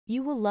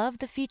You will love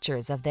the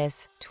features of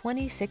this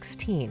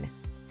 2016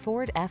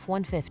 Ford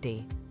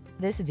F-150.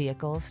 This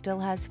vehicle still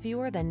has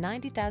fewer than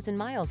 90,000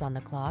 miles on the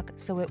clock,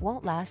 so it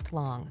won't last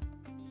long.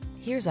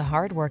 Here's a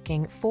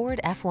hard-working Ford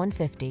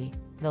F-150,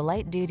 the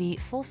light-duty,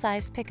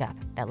 full-size pickup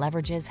that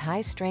leverages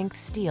high-strength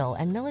steel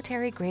and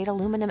military-grade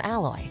aluminum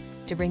alloy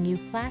to bring you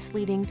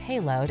class-leading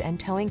payload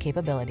and towing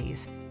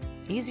capabilities.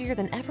 Easier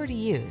than ever to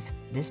use,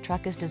 this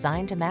truck is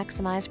designed to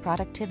maximize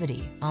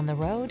productivity on the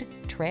road,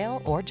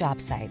 trail, or job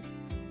site.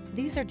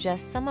 These are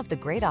just some of the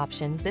great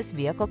options this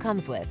vehicle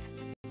comes with: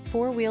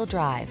 four-wheel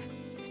drive,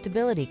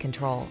 stability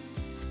control,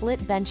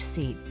 split bench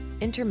seat,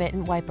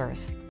 intermittent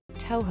wipers,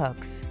 tow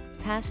hooks,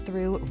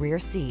 pass-through rear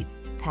seat,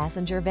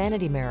 passenger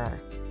vanity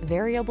mirror,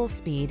 variable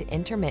speed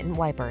intermittent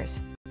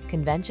wipers,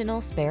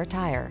 conventional spare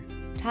tire,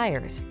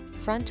 tires,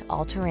 front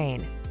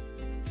all-terrain.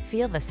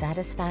 Feel the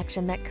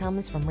satisfaction that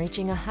comes from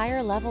reaching a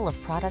higher level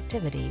of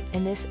productivity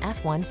in this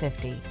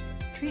F-150.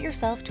 Treat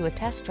yourself to a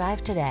test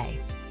drive today.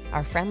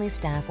 Our friendly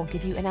staff will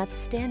give you an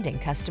outstanding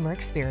customer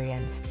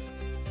experience.